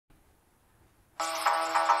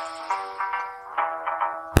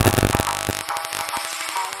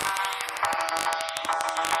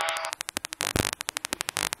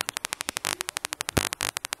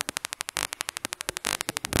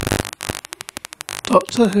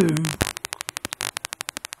Doctor Who.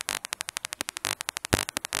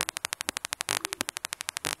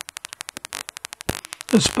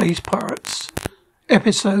 The Space Pirates,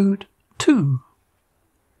 Episode 2.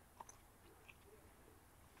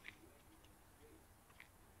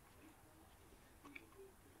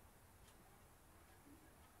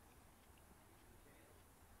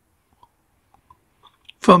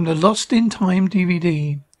 From the Lost in Time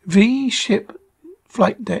DVD, V Ship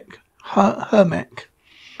Flight Deck, Hermac.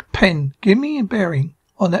 Pen, give me a bearing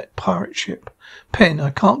on that pirate ship. Pen, I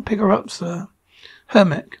can't pick her up, sir.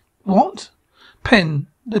 Hermac, what? Pen,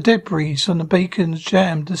 the debris on the beacon's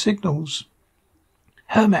jammed the signals.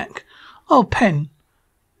 Hermac, oh, Pen,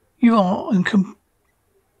 you are incompetent,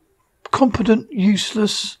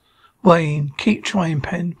 useless. Wayne, keep trying,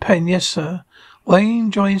 Pen. Pen, yes, sir.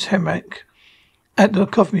 Wayne joins Hermac at the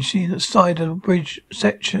coffee machine at the side of the bridge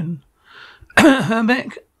section.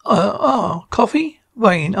 Hermac, coffee?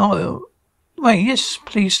 Wayne, Wayne, yes,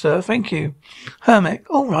 please, sir, thank you. Hermac,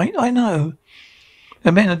 all right, I know.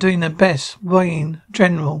 The men are doing their best. Wayne,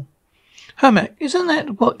 General. Hermac, isn't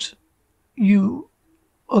that what you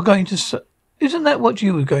were going to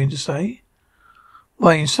say?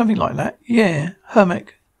 Wayne, something like that. Yeah.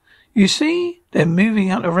 Hermac, you see, they're moving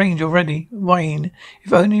out of range already. Wayne,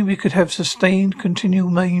 if only we could have sustained continual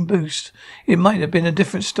main boost, it might have been a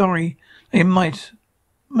different story. They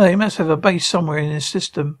must have a base somewhere in this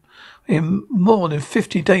system, in more than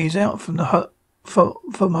 50 days out from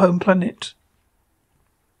from home planet.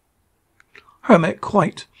 Hermac,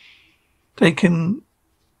 quite. They can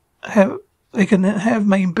have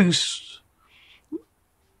main boosts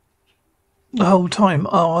the whole time.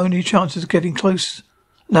 Our only chance is getting close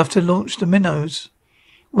enough to launch the minnows.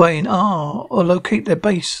 Wayne, or locate their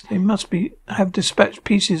base. They must have dispatched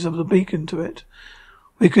pieces of the beacon to it.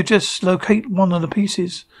 We could just locate one of the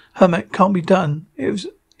pieces. Hermac, can't be done. If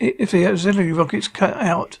the auxiliary rockets cut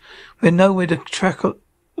out, we're nowhere to track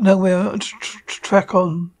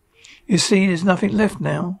on. You see, there's nothing left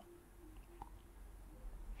now.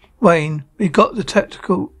 Wayne, we got the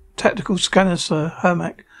tactical scanner, sir.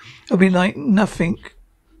 Hermac, it'll be like nothing.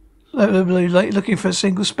 It'll be like looking for a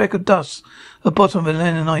single speck of dust at the bottom of an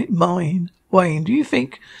Lenonite mine. Wayne, do you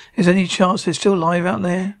think there's any chance they're still alive out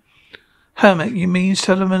there? Hermac, you mean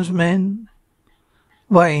Solomon's men?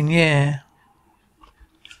 Wayne, yeah.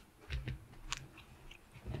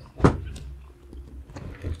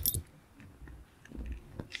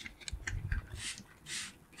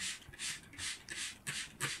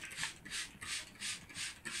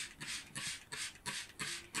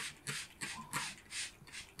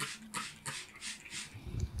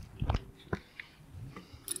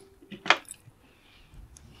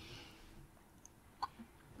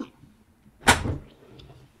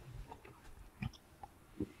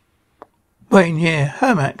 Wayne, yeah.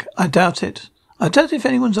 Hermac, I doubt it. I doubt if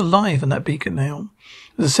anyone's alive on that beacon now.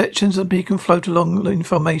 The sections of the beacon float along in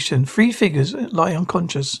formation. 3 figures lie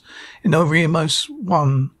unconscious in the rearmost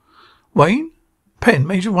one. Wayne? Pen,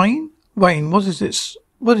 Major Wayne? Wayne, what is this?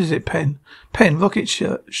 What is it, Pen? Pen, rocket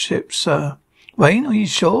ship, sir. Wayne, are you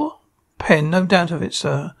sure? Pen, no doubt of it,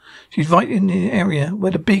 sir. She's right in the area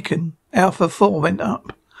where the beacon, Alpha 4, went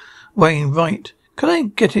up. Wayne, right. Can I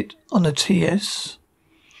get it on a TS?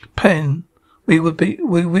 Pen,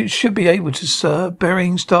 we should be able to, sir.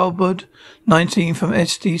 Bearing starboard 19 from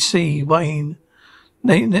SDC. Wayne,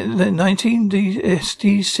 19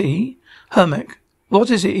 SDC. Hermac, what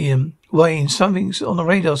is it, Ian? Wayne, something's on the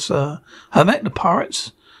radar, sir. Hermac, the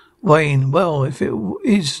pirates? Wayne, well, if it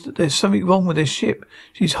is, there's something wrong with this ship.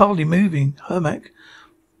 She's hardly moving. Hermac,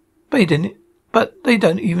 but they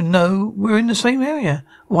don't even know we're in the same area.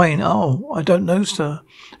 Wayne, oh, I don't know, sir.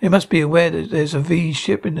 They must be aware that there's a V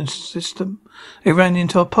ship in the system. They ran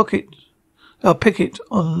into our picket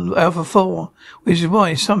on Alpha 4, which is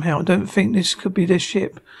why somehow I don't think this could be their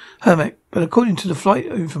ship. Hermac, but according to the flight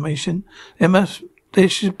information, there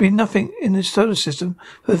should be nothing in the solar system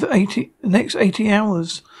for the next 80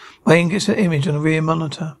 hours. Wayne gets an image on the rear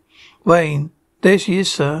monitor. Wayne, there she is,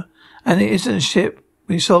 sir. And it isn't a ship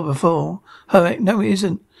we saw before. Hermac, no, it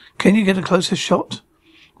isn't. Can you get a closer shot?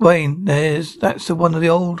 Wayne, that's one of the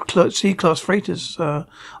old C-class freighters, sir.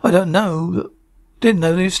 I don't know. Didn't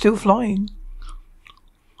know they were still flying.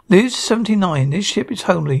 Liz 79. This ship is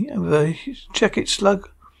homely, and with a jacket slung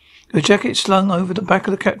over the back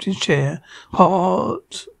of the captain's chair.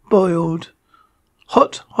 Hard-boiled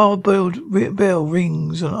bell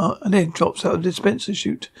rings and then drops out of the dispenser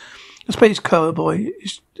chute. A space cowboy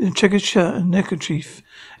in a checkered shirt and neckerchief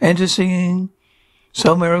enters singing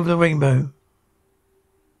Somewhere Over the Rainbow.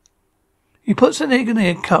 He puts an egg in the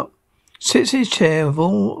egg cup Sits in his chair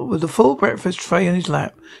with a full breakfast tray on his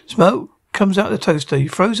lap. Smoke comes out the toaster. He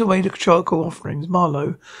throws away the charcoal offerings.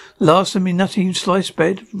 Marlowe laughs at me nutty sliced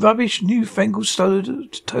bread. Rubbish, newfangled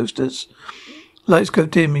solid toasters. Lights go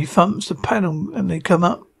dim. He thumps the panel and they come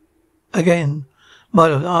up again.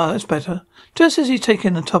 Marlowe, that's better. Just as he's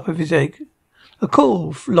taking the top of his egg, a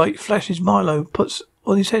cool light flashes. Marlowe puts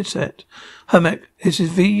on his headset. Hermack, this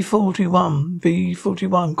is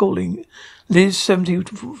V41 calling. Liz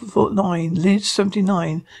 79, Liz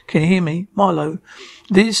 79, can you hear me? Marlowe,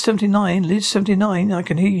 Liz 79, I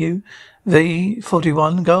can hear you.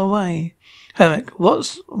 V41, go away. Hermack,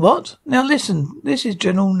 what? Now listen, this is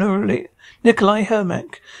General Nikolai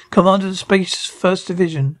Hermack, Commander of the Space First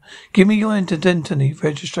Division. Give me your identity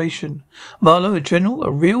registration. Marlowe,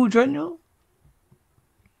 a real general?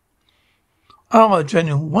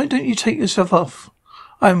 General, why don't you take yourself off?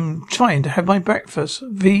 I'm trying to have my breakfast.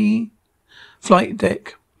 V. Flight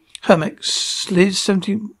deck. Hermack, Liz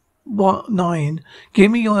 79.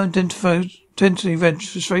 Give me your identity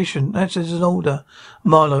registration. That is an order.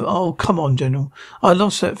 Marlowe, oh, come on, General. I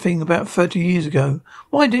lost that thing about 30 years ago.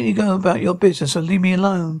 Why didn't you go about your business and leave me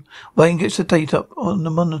alone? Wayne gets the data up on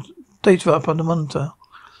the monitor.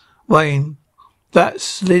 Wayne,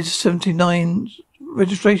 that's Liz 79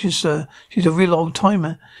 registration, sir. She's a real old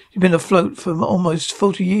timer. She's been afloat for almost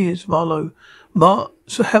 40 years. Marlowe.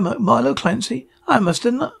 Marlowe Clancy? I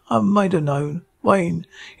might have known. Wayne.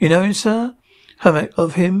 You know him, sir? Hermack,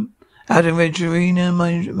 of him? Out in Regina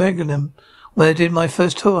Magnum. When I did my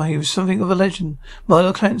first tour, he was something of a legend.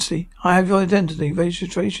 Marlowe Clancy, I have your identity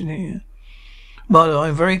registration here. Marlowe,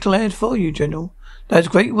 I'm very glad for you, General. That's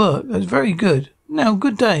great work. That's very good. Now,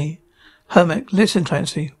 good day. Hermack, listen,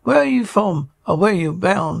 Clancy. Where are you from? Or where are you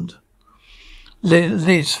bound?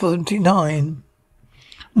 Liz 49.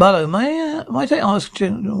 Marlowe, might I ask,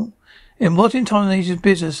 General, in what intonated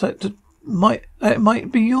business that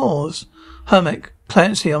might be yours? Hermack,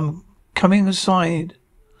 Clancy, I'm coming alongside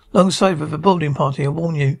with a boarding party. I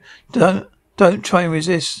warn you, don't try and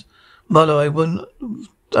resist. Marlowe, I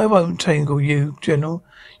won't tangle you, General.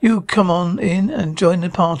 You come on in and join the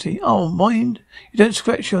party. Oh, mind you don't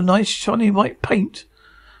scratch your nice shiny white paint.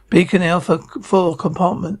 Beacon Alpha 4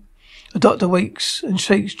 compartment. The doctor wakes and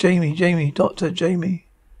shakes Jamie,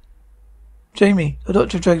 the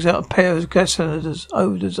doctor drags out a pair of gas cylinders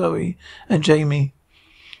over to Zoe and Jamie.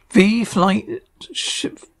 V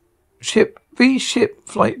ship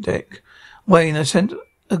flight deck. Wayne, I sent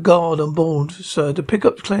a guard on board, sir, to pick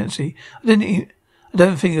up Clancy. I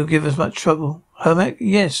don't think he'll give us much trouble. Hermack,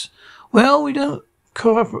 yes. Well,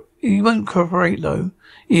 he won't cooperate though.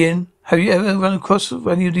 Ian, have you ever run across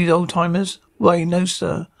any of these old timers? Wayne, no,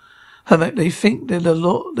 sir. Hermack, they think they're a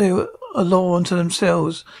law unto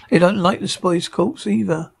themselves. They don't like the Space Corps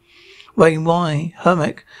either. Wayne, why?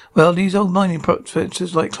 Hermack, well, these old mining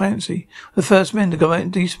prospectors like Clancy were the first men to go out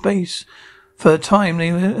into space. For a time, they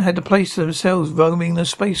had a place to themselves, roaming the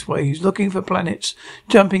spaceways, looking for planets,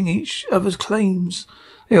 jumping each other's claims.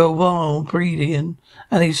 They were wild, greedy, and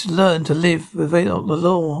they learned to live without the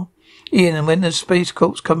law. Ian, and when the Space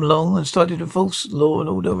Corps come along and started to enforce law and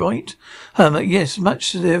order, right? Hermack, yes,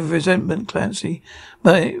 much to their resentment, Clancy,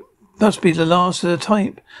 but it must be the last of the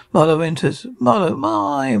type. Marlowe enters. Marlowe,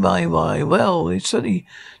 my. Well, they certainly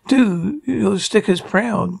do your stickers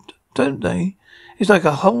proud, don't they? It's like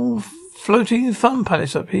a whole floating fun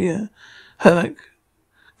palace up here. Hermack,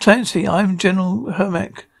 Clancy, I'm General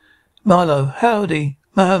Hermack. Marlowe, howdy,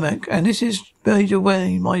 Hermack, and this is Major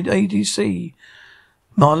Wayne, my ADC.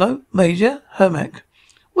 Marlowe, Major, Hermack,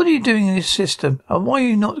 what are you doing in this system, and why are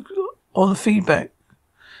you not on feedback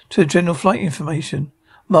to general flight information?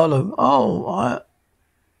 Marlowe,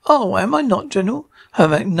 am I not, General?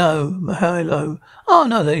 Hermack, no. Hello. Oh,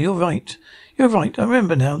 no, you're right. You're right. I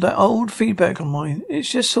remember now. That old feedback on mine.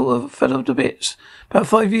 It's just sort of fell to bits. About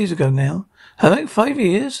 5 years ago now. Hermack, 5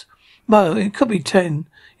 years? Marlowe, it could be 10.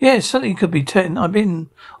 Yes, certainly it could be 10. I've been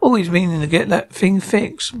always meaning to get that thing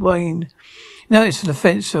fixed, Wayne. Now it's an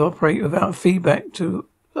offence to operate without feedback to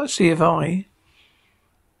CFI.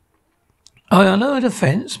 Oh, I know an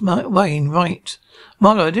offence. Wayne, right.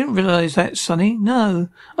 Marlowe, I didn't realise that, Sonny. No.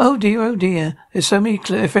 Oh dear. There's so many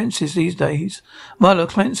offences these days. Marlowe,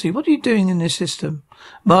 Clancy, what are you doing in this system?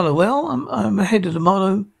 Marlowe, well, I'm head of the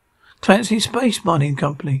Marlowe Clancy Space Mining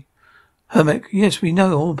Company. Hermack, yes, we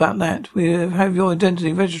know all about that. We have your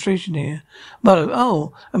identity registration here. Marlowe,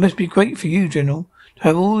 oh, it must be great for you, General, to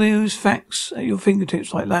have all those facts at your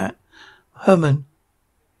fingertips like that.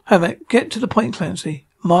 Hermack, get to the point, Clancy.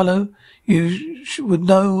 Marlowe, you would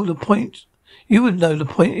know the point. You would know the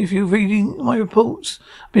point if you're reading my reports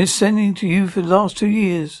I've been sending to you for the last 2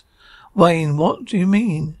 years. Wayne, what do you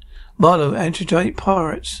mean? Marlowe, agitate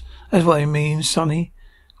pirates. That's what it means, Sonny.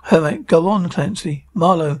 Hermack, go on, Clancy.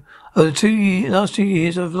 Marlowe, over the last 2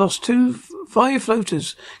 years, I've lost 5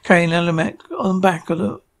 floaters carrying Alamac on the back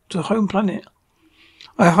of to home planet.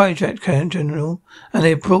 I hijacked General, and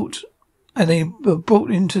they were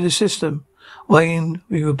brought into the system. Wayne,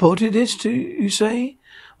 we reported this to you, say?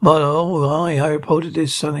 Marlowe, I reported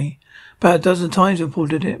this, Sonny. About a dozen times I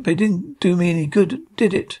reported it, but it didn't do me any good,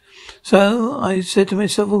 did it? So I said to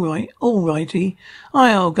myself, all righty,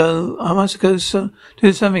 I must go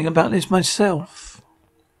do something about this myself.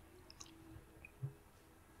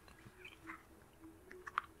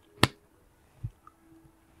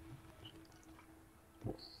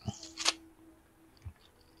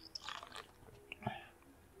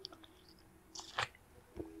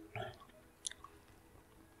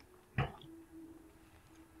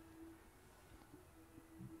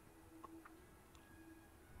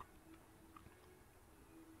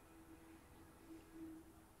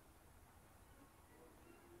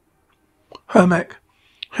 Hermack,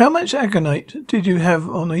 how much aconite did you have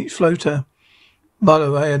on each floater? By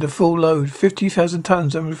the way, I had a full load, 50,000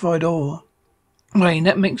 tons of refined ore. Wayne,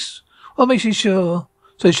 what makes you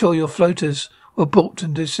so sure your floaters were brought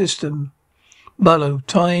into the system? Marlowe,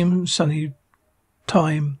 time, Sonny,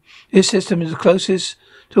 time. This system is the closest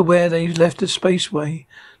to where they left the spaceway.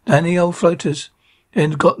 Any old floaters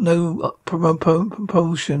and got no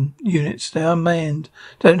propulsion units. They are manned.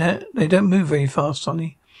 They don't move very fast,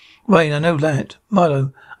 Sonny. Wayne, I know that.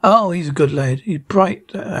 Marlowe, he's a good lad. He's bright,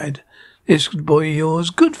 that lad. This boy of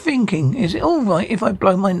yours. Good thinking. Is it all right if I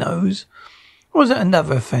blow my nose? Or is that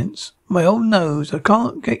another offence? My old nose. I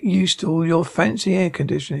can't get used to all your fancy air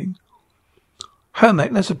conditioning.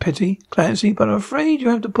 Hermack, that's a pity, Clancy, but I'm afraid you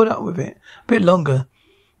have to put up with it a bit longer.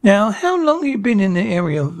 Now, how long have you been in the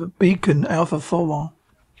area of Beacon Alpha 4?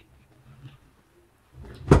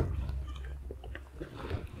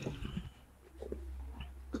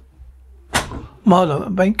 Marlowe,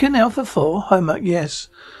 Beacon Alpha 4? Hermack, yes.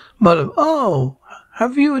 Marlowe,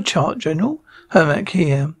 have you a chart, General? Hermack,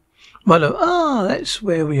 here. Marlowe, that's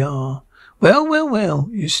where we are. Well,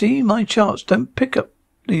 you see, my charts don't pick up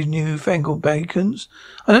these newfangled beacons.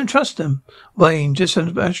 I don't trust them. Wayne, just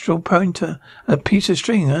an astral pointer and a piece of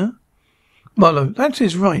string, huh? Marlowe, that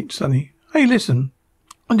is right, Sonny. Hey, listen.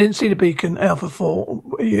 I didn't see the beacon Alpha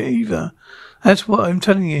 4 either. That's what I'm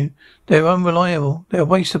telling you. They're unreliable. They're a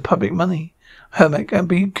waste of public money. Hermack, and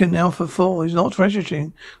beacon Alpha 4 is not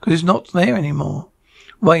registering because it's not there anymore.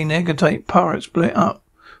 Wayne, agitate pirates blew it up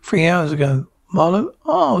 3 hours ago.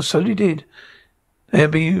 Marlowe, so they did. They'll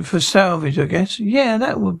be for salvage, I guess. Yeah,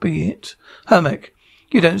 that would be it. Hermack,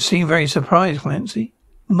 you don't seem very surprised, Clancy.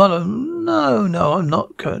 Marlowe, no, I'm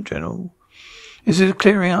not, General. This is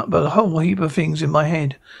clearing up a whole heap of things in my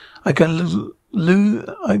head. I can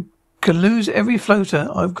lose every floater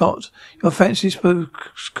I've got. Your fancy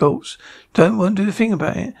scouts don't want to do a thing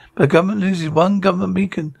about it. But the government loses one government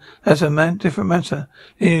beacon. That's a different matter.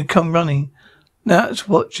 Then you come running. That's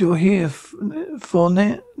what you're here for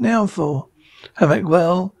now for. Hermack,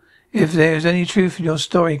 well, if there's any truth in your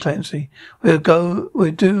story, Clancy, we'll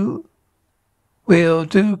do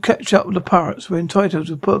catch up with the pirates. We're entitled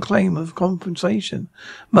to put a claim of compensation.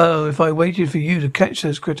 Mo, if I waited for you to catch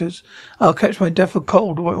those critters, I'll catch my death of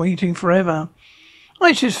cold waiting forever.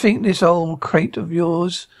 I should think this old crate of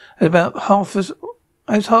yours has about half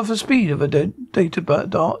the speed of a data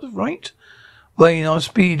dart, right? Wayne, our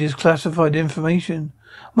speed is classified information.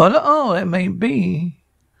 Mother, that may be.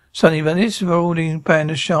 Sonny, but this marauding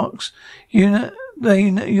band of sharks, they're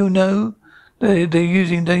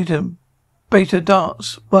using beta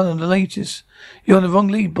darts, one of the latest. You're on the wrong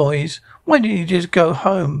lead, boys. Why didn't you just go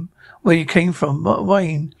home where you came from,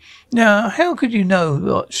 Wayne? Now, how could you know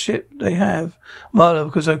what ship they have? Marlowe,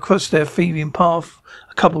 because I crossed their thieving path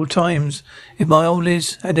a couple of times. If my old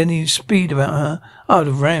Liz had any speed about her, I'd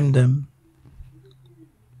have rammed them.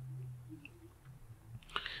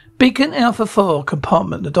 Beacon Alpha 4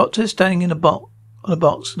 compartment. The doctor is standing on a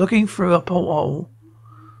box, looking through a porthole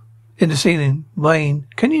in the ceiling. Wayne,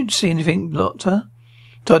 can you see anything, Doctor?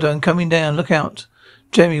 Doctor, I'm coming down. Look out.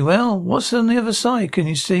 Jamie, well, what's on the other side? Could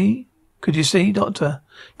you see, Doctor?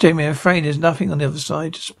 Jamie, I'm afraid there's nothing on the other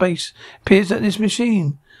side. Space appears that this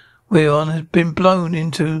machine we're on has been blown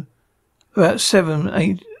into about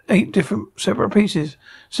 8 different separate pieces.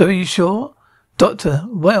 So are you sure? Doctor,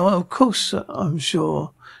 well, of course I'm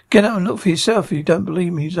sure. Get out and look for yourself if you don't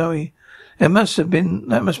believe me, Zoe. That must have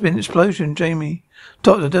been an explosion, Jamie.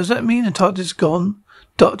 Doctor, does that mean the TARDIS is gone?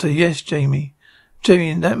 Doctor, yes, Jamie.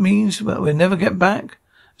 Jamie, that means we'll never get back?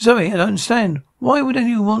 Zoe, I don't understand. Why would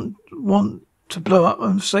anyone want to blow up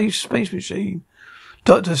a safe space machine?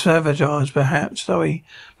 Dr. Savage, perhaps, Zoe.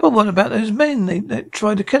 But what about those men that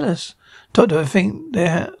tried to kill us? Doctor, I think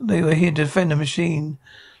they were here to defend the machine.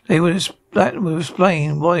 That would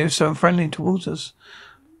explain why they were so friendly towards us.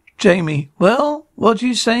 Jamie, well, what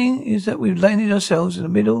you're saying is that we've landed ourselves in the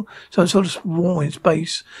middle, some sort of war in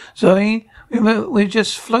space. Zoe, we're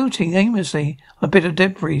just floating aimlessly on a bit of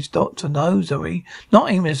debris, Doctor. No, Zoe,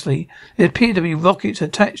 not aimlessly. There appear to be rockets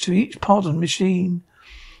attached to each part of the machine.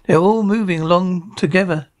 They're all moving along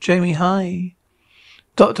together. Jamie, hi.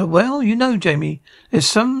 Doctor, well, Jamie,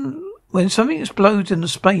 when something explodes in the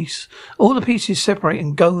space, all the pieces separate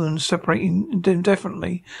and go and separate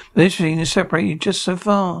indefinitely. But this machine is separated just so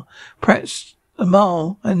far, perhaps a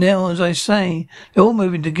mile, and now, as I say, they're all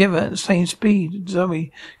moving together at the same speed,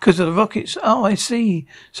 Zoe, because of the rockets. Oh, I see.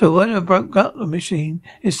 So whoever broke up the machine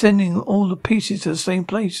is sending all the pieces to the same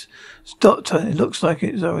place. Doctor, it looks like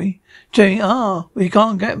it, Zoe. Jamie, we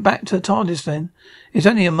can't get back to the TARDIS then. It's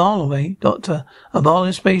only a mile away, Doctor. A mile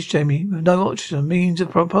in space, Jamie, with no oxygen, means of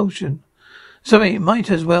propulsion. Zoe, it might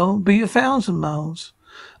as well be 1,000 miles.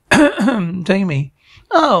 Jamie,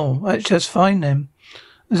 that's just fine then.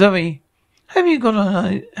 Zoe, have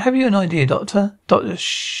you an idea, Doctor? Doctor,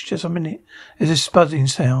 shh, just a minute. There's this buzzing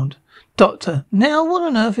sound. Doctor, now what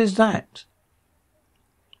on earth is that?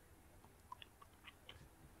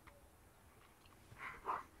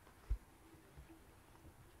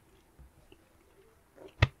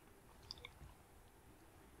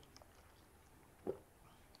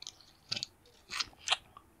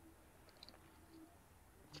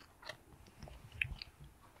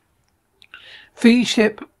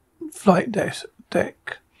 V-ship flight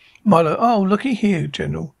deck. Milo, looky here,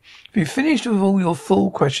 General. If you've finished with all your fool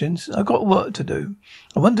questions, I've got work to do.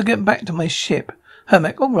 I want to get back to my ship.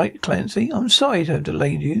 Hermack, all right, Clancy. I'm sorry to have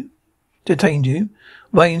detained you.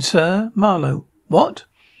 Wayne, sir. Marlowe. What?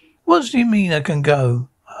 What do you mean I can go?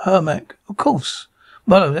 Hermack, of course.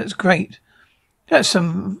 Marlowe, that's great. That's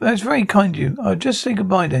very kind of you. I'll just say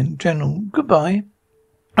goodbye then, General. Goodbye.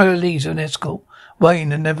 I'll leave an escort. Wayne,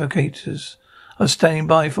 the navigators are standing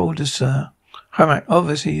by for orders, sir. Hermack,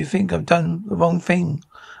 obviously you think I've done the wrong thing.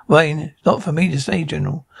 Wayne, it's not for me to say,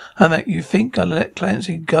 General. Hermack, you think I let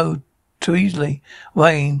Clancy go too easily.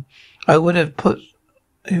 Wayne, I would have put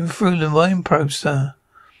him through the Wayne probe, sir.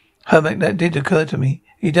 Hermack, that did occur to me.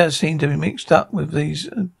 He does seem to be mixed up with these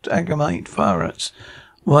Agamite pirates.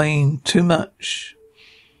 Wayne, too much.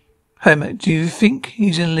 Hermack, do you think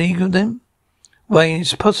he's in league with them? Wayne,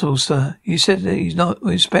 it's possible, sir. You said that he's not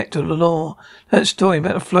with respect to the law. That story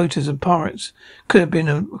about the floaters and pirates could have been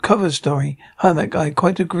a cover story. Hermack, I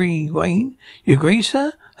quite agree. Wayne, you agree,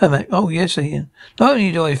 sir? Hermack, oh yes, Ian. Not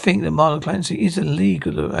only do I think that Marlowe Clancy is in the league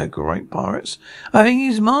of the Agarite pirates, I think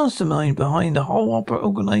he's mastermind behind the whole opera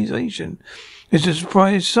organization. It's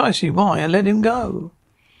precisely why I let him go.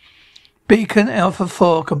 Beacon Alpha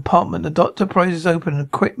 4 compartment. The doctor prizes open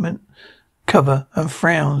equipment cover and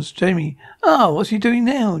frowns. Jamie, what's he doing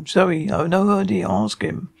now? Zoe, I have no idea. Ask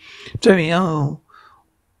him. Jamie,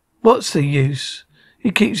 what's the use?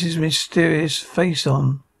 He keeps his mysterious face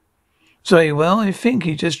on. Zoe, well, I think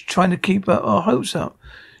he's just trying to keep our hopes up.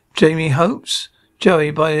 Jamie, hopes?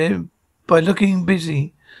 Joey, by looking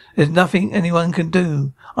busy, there's nothing anyone can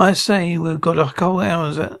do. I say we've got a couple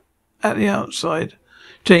hours at the outside.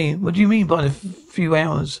 Jamie, what do you mean by a few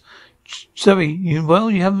hours? Zoe, you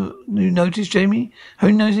noticed, Jamie? Have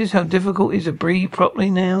you noticed how difficult it is to breathe properly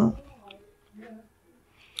now?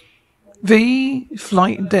 V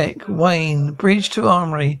flight deck, Wayne, bridge to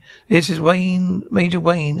armory. This is Wayne, Major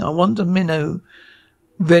Wayne. I want a minnow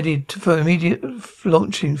ready for immediate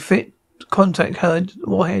launching. Fit contact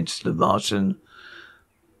warheads to the Martian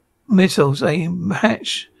missiles. A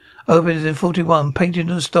hatch opens in 41, painted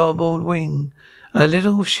on the starboard wing. A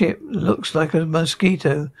little ship that looks like a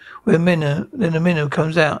mosquito with a minnow. Then a minnow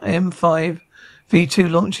comes out. M5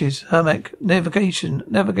 V2 launches. Hermack,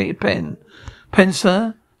 navigated pen. Pen,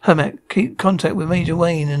 sir? Hermack, keep contact with Major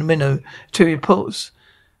Wayne and the minnow. 2 reports.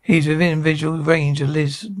 He's within visual range of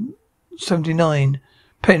Liz 79.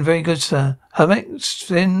 Pen, very good, sir. Hermack,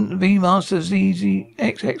 send V Master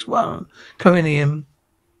ZZXX1. Cominium.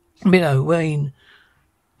 Minnow, Wayne.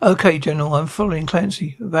 Okay, General, I'm following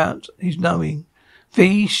Clancy about his knowing.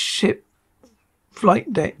 V ship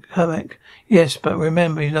flight deck, Hermack. Yes, but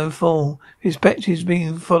remember, no fool. If you suspect he's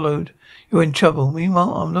being followed, you're in trouble.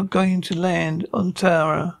 Meanwhile, I'm not going to land on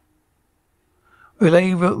Tara.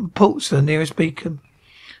 Relay reports to the nearest beacon.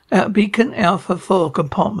 Beacon Alpha 4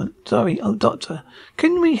 compartment. Zoe, Doctor,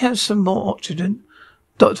 can we have some more oxygen?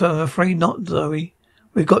 Doctor, I'm afraid not, Zoe.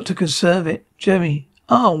 We've got to conserve it. Jeremy,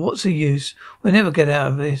 what's the use? We'll never get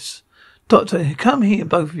out of this. Doctor, come here,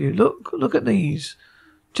 both of you. Look at these.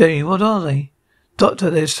 Jamie, what are they? Doctor,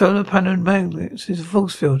 there's solar panel magnets. It's a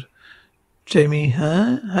force field. Jamie,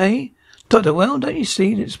 huh? Hey? Doctor, well, don't you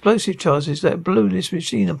see the explosive charges that blew this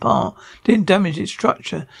machine apart didn't damage its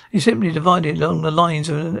structure. It simply divided along the lines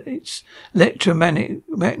of its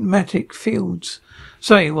electromagnetic fields.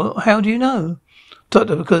 Sorry, well, how do you know?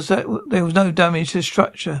 Doctor, because there was no damage to the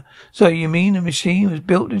structure. So you mean the machine was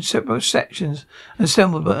built in separate sections and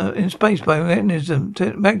assembled in space by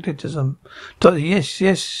magnetism? Doctor, yes.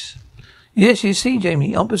 Yes, you see,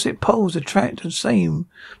 Jamie, opposite poles attract and same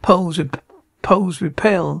poles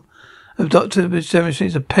repel. The doctor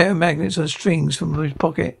demonstrates a pair of magnets on strings from his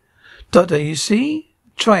pocket. Doctor, you see?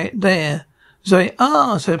 Try it there. Zoe,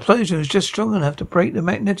 so the explosion was just strong enough to break the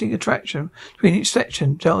magnetic attraction between each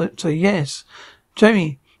section. So yes.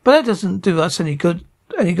 Jamie, but that doesn't do us any good,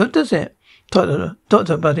 does it?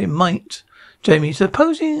 Doctor, but it might. Jamie,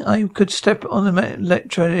 supposing I could step on the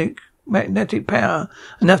magnetic power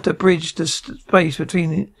enough to bridge the space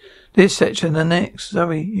between this section and the next.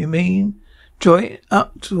 Zoe, you mean? Draw it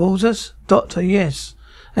up towards us? Doctor, yes.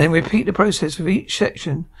 And then repeat the process with each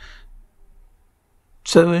section.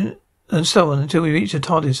 So on until we reach the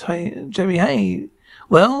TARDIS. Hey, Jamie, hey.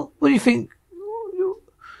 Well, what do you think?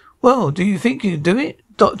 Well, do you think you can do it?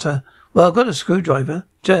 Doctor, well, I've got a screwdriver.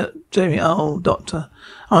 Jamie, Doctor,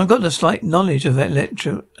 I've got a slight knowledge of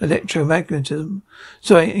electromagnetism.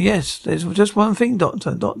 So, yes, there's just one thing,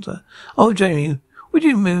 Doctor. Oh, Jamie, would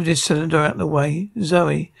you move this cylinder out of the way?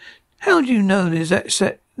 Zoe, how do you know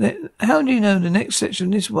how do you know the next section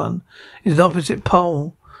of this one is the opposite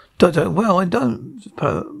pole? Doctor, well, I don't,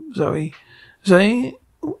 Zoe.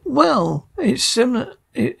 Well, it's similar.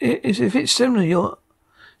 If it's similar,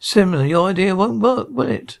 your idea won't work, will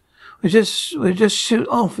it? We just shoot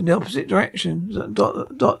off in the opposite direction.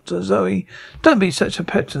 Doctor, Zoe, don't be such a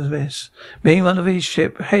pessimist. Being one of these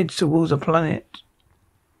ship heads towards a planet.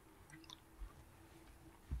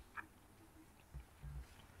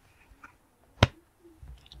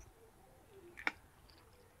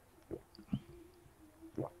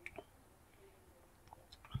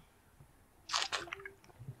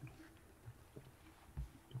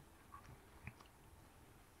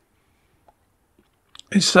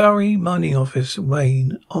 Isari Mining Office,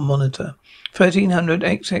 Wayne, on monitor. 1300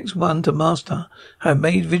 XX1 to master. Have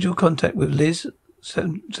made visual contact with Liz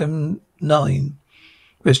 779.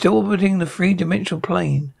 We're still orbiting the three-dimensional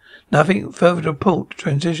plane. Nothing further to report.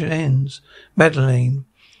 Transition ends. Madeleine.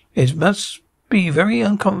 It must be very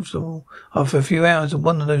uncomfortable after a few hours of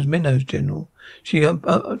one of those minnows, General. She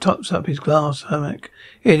tops up his glass hammock.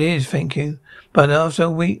 It is, thank you. But after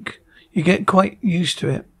a week, you get quite used to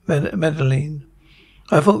it, Madeleine.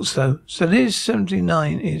 I thought so. So Liz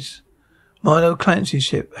 79 is Milo Clancy's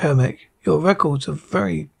ship, Hermec. Your records are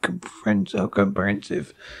very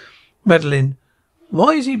comprehensive. Madeleine,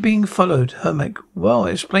 why is he being followed, Hermec? Well,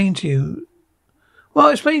 I explained to you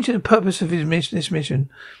the purpose of this mission.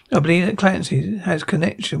 I believe that Clancy has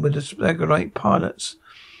connection with the Agonite pilots.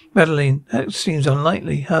 Madeleine, that seems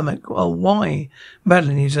unlikely. Hermec, well, why?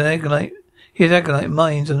 Madeleine, he has Agonite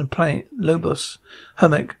mines on the planet Lobos.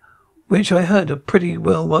 Hermec, which I heard are pretty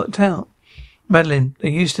well worked out. Madeleine, they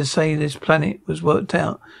used to say this planet was worked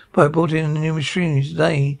out, but I brought in a new machinery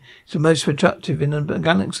today. It's the most productive in the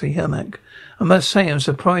galaxy, Hermec. I must say I'm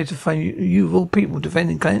surprised to find you of all people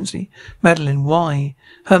defending Clancy. Madeleine, why?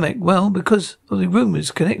 Hermec, well, because of the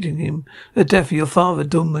rumours connecting him, the death of your father,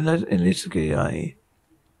 Dum Elisagi.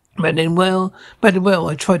 Madeleine, well,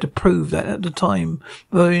 I tried to prove that at the time,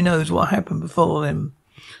 but who knows what happened before then.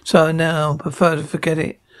 So now I prefer to forget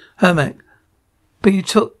it. Hermec, but you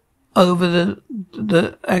took over the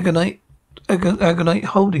Agonite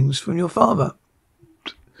holdings from your father.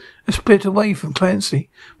 Split away from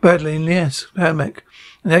Clancy. Madeleine, yes, Hermec.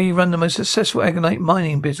 Now you run the most successful Agonite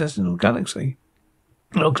mining business in the galaxy.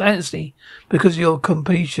 Well, Clancy, because your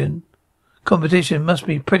competition must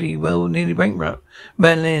be pretty well nearly bankrupt.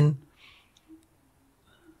 Madeleine,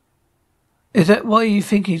 is that why you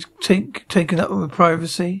think he's taken up with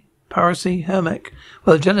piracy, Hermec?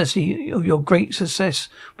 Well, jealousy of your great success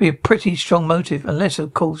would be a pretty strong motive, unless,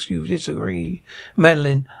 of course, you disagree.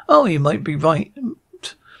 Madeleine, oh, you might be right,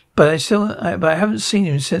 but I haven't seen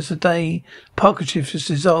him since the day Parkership was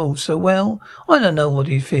dissolved, so, well, I don't know what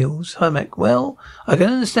he feels. Hermec, well, I can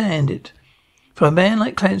understand it. For a man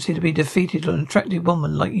like Clancy to be defeated on an attractive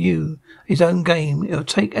woman like you, his own game, he'll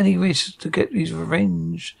take any risk to get his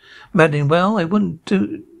revenge. Madeleine, well, I wouldn't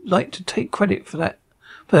like to take credit for that.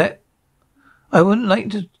 I wouldn't like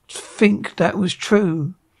to think that was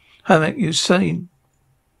true. Hermec, you're certain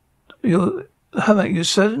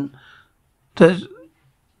that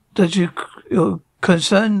you're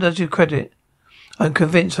concerned as you credit. I'm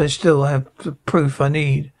convinced I still have the proof I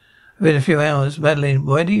need. Within a few hours, Madeline,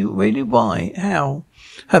 really, why? How?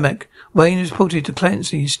 Hermack, Wayne is reported to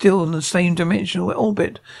Clancy. He's still in the same dimensional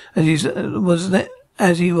orbit as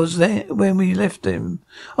he was there when we left him.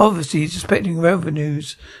 Obviously, he's expecting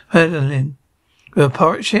revenues. Madeline, with a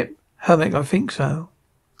pirate ship? Hermack, I think so.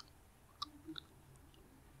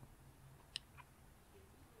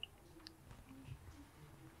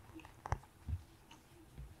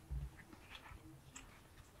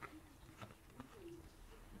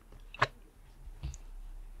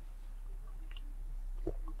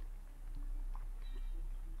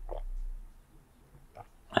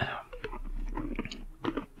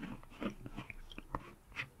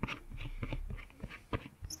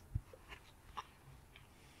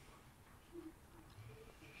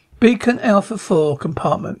 Beacon Alpha 4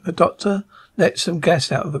 compartment. The doctor lets some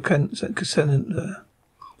gas out of the cylinder.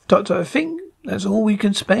 Doctor, I think that's all we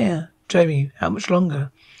can spare. Jamie, how much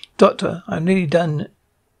longer? Doctor, I'm nearly done.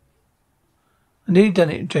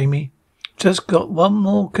 It, Jamie. Just got one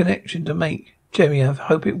more connection to make. Jamie, I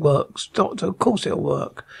hope it works. Doctor, of course it'll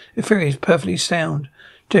work. The theory is perfectly sound.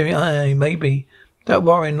 Jamie, aye, maybe. That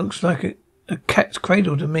Warren looks like a cat's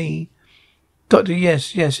cradle to me. Doctor,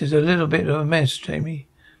 yes, it's a little bit of a mess, Jamie.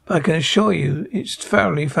 But I can assure you it's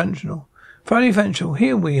thoroughly functional.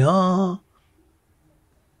 Here we are.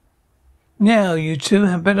 Now, you two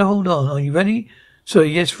had better hold on. Are you ready? Sir,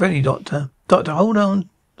 yes, ready, Doctor. Doctor, hold on.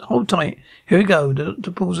 Hold tight. Here we go. The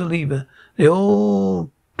doctor pulls the lever. They all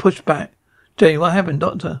push back. Jamie, what happened,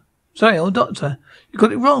 Doctor? Sorry, Doctor. You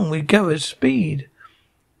got it wrong. We go at speed.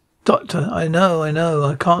 Doctor, I know.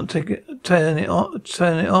 I can't turn it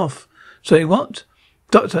off. Sorry, what?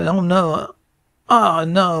 Doctor, oh no.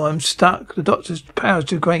 No, I'm stuck. The doctor's power's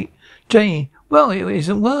too great. Jamie, well, it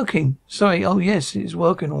isn't working. Sorry, oh yes, it's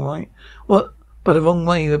working all right. What? But the wrong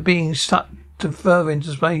way. We're being sucked further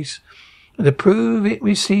into space. And to prove it,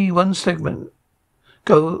 we see one segment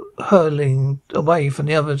go hurling away from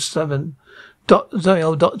the other 7.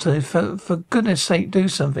 Zoe, Doctor, for goodness sake, do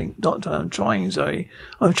something. Doctor, I'm trying, Zoe.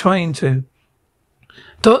 I'm trying to.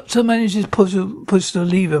 Doctor manages to push the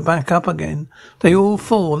lever back up again. They all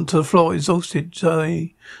fall onto the floor, exhausted.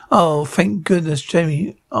 Zoe. Oh, thank goodness,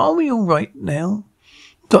 Jamie. Are we all right now?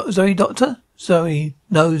 Zoe, Doctor? Zoe.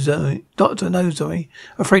 No, Zoe. Doctor, no, Zoe.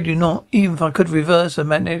 Afraid you're not. Even if I could reverse the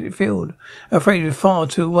magnetic field. Afraid we're far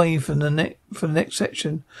too away from the next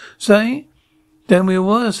section. Zoe? Then we're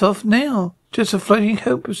worse off now. Just floating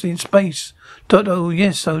hopelessly in space. Doctor, oh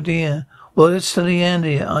yes, oh dear. What a silly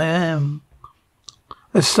Andy I am.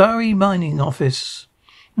 A Surrey mining office.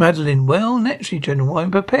 Madeline, well, naturally, General,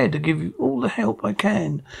 I'm prepared to give you all the help I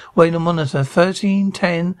can. Wayne on monitor,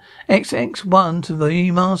 1310 XX1 to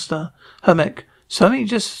the master. Hermack, something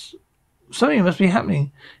must be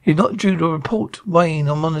happening. He's not due to report. Wayne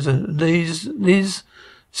on monitor, Liz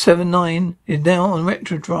 79 is now on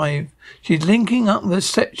retro drive. She's linking up with a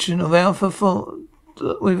section of Alpha 4.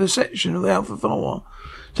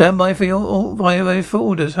 Stand by for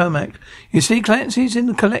orders, Hermack. You see, Clancy's in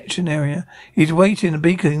the collection area. He's waiting the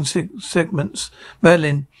beacon segments.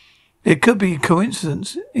 Madeline, it could be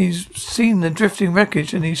coincidence. He's seen the drifting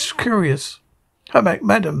wreckage and he's curious. Hermack,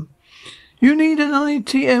 madam, you need an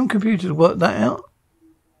ITM computer to work that out.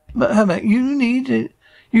 But Hermack, you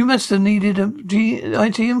must have needed a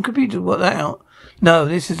ITM computer to work that out. No,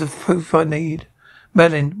 this is the proof I need.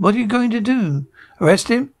 Madeline, what are you going to do? Arrest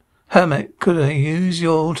him? Hermack, could I use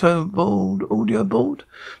your audio board?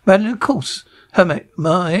 Madeline, of course. Hermack,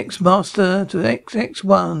 my ex-master to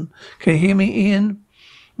XX1. Can you hear me, Ian?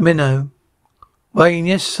 Minnow. Wayne,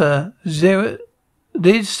 yes, sir.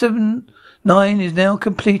 Liz 79 is now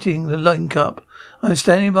completing the link-up. I'm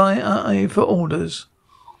standing by for orders.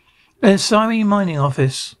 Surrey mining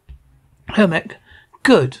office. Hermack,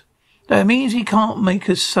 good. That means he can't make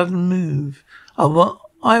a sudden move.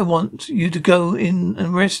 I want you to go in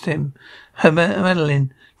and arrest him.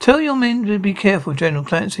 Madeline, tell your men to be careful. General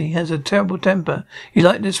Clancy has a terrible temper. He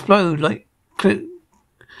likes to explode like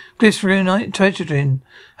glycerin nitrogen.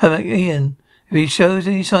 Ian, if he shows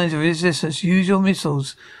any signs of resistance, use your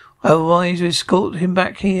missiles. Otherwise, we escort him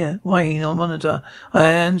back here. Wayne on monitor.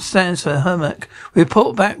 I understand, sir. Hermack,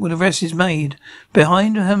 report back when the arrest is made.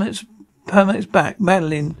 Behind Hermack's back,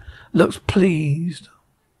 Madeline looks pleased.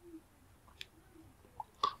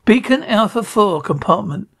 Beacon Alpha 4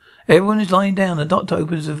 compartment. Everyone is lying down. The doctor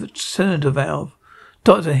opens the cylinder valve.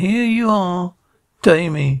 Doctor, here you are.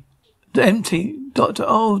 Jamie. Empty. Doctor,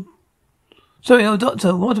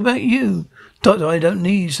 Doctor, what about you? Doctor, I don't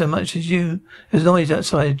need so much as you. There's noise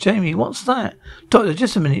outside. Jamie, what's that? Doctor,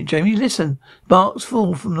 just a minute, Jamie, listen. Sparks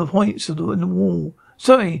fall from the points in the wall.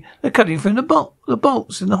 Sorry, they're cutting through the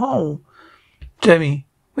bolts in the hole. Jamie,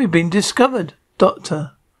 we've been discovered.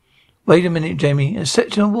 Doctor. Wait a minute, Jamie. A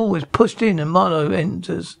section of wall is pushed in and Marlowe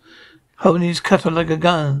enters, holding his cutter like a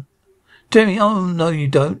gun. Jamie, oh no you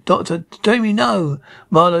don't. Doctor, Jamie, no.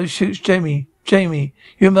 Marlowe shoots Jamie. Jamie,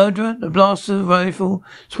 you a murderer? The blaster rifle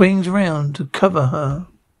swings around to cover her.